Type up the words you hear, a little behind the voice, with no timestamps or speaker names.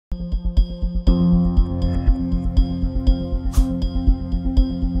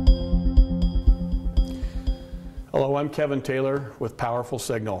Hello, I'm Kevin Taylor with Powerful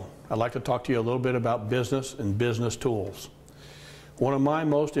Signal. I'd like to talk to you a little bit about business and business tools. One of my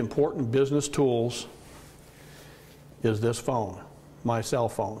most important business tools is this phone, my cell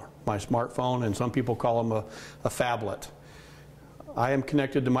phone, my smartphone, and some people call them a phablet. I am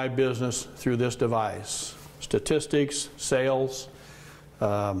connected to my business through this device. Statistics, sales,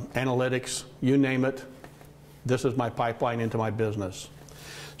 analytics, you name it. This is my pipeline into my business.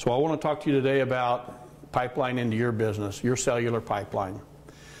 So I want to talk to you today about pipeline into your business, your cellular pipeline.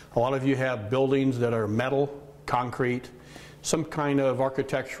 A lot of you have buildings that are metal, concrete, some kind of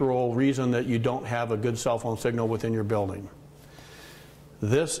architectural reason that you don't have a good cell phone signal within your building.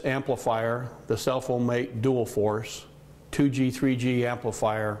 This amplifier, the Cell Phone Mate DualForce 2G, 3G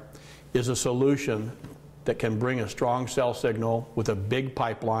amplifier, is a solution that can bring a strong cell signal with a big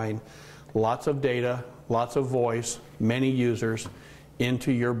pipeline, lots of data, lots of voice, many users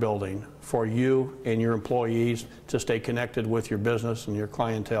into your building for you and your employees to stay connected with your business and your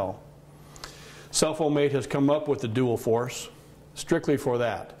clientele. Cell Phone Mate has come up with the DualForce strictly for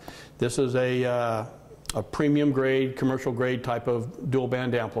that. This is a premium grade, commercial grade type of dual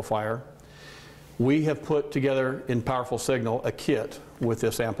band amplifier. We have put together in Powerful Signal a kit with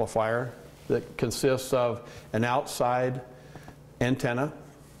this amplifier that consists of an outside antenna,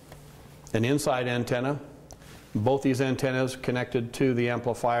 an inside antenna, both these antennas connected to the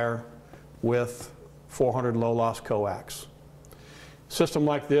amplifier with 400 low loss coax. A system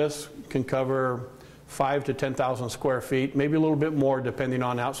like this can cover 5,000 to 10,000 square feet, maybe a little bit more depending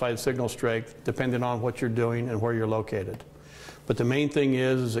on outside signal strength, depending on what you're doing and where you're located. But the main thing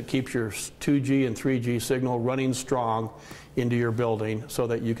is it keeps your 2G and 3G signal running strong into your building so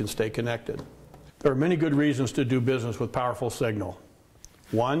that you can stay connected. There are many good reasons to do business with Powerful Signal.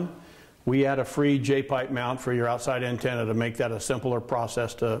 One, we add a free J-pipe mount for your outside antenna to make that a simpler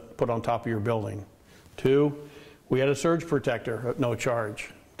process to put on top of your building. Two, we add a surge protector at no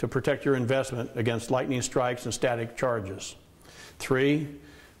charge to protect your investment against lightning strikes and static charges. Three,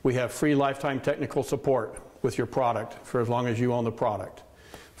 we have free lifetime technical support with your product for as long as you own the product.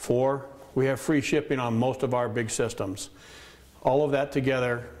 Four, we have free shipping on most of our big systems. All of that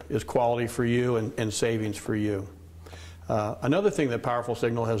together is quality for you and savings for you. Another thing that Powerful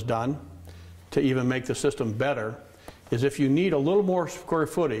Signal has done to even make the system better is if you need a little more square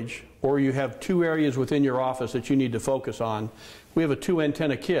footage or you have two areas within your office that you need to focus on, we have a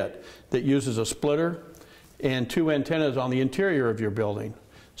 2-antenna kit that uses a splitter and 2 antennas on the interior of your building.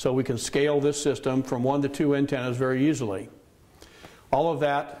 So we can scale this system from 1 to 2 antennas very easily. All of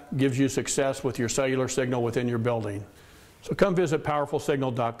that gives you success with your cellular signal within your building. So come visit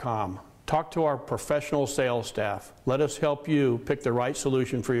powerfulsignal.com. Talk to our professional sales staff. Let us help you pick the right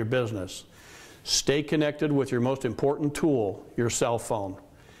solution for your business. Stay connected with your most important tool, your cell phone.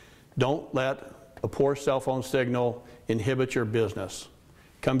 Don't let a poor cell phone signal inhibit your business.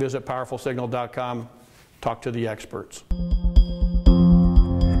 Come visit powerfulsignal.com. Talk to the experts.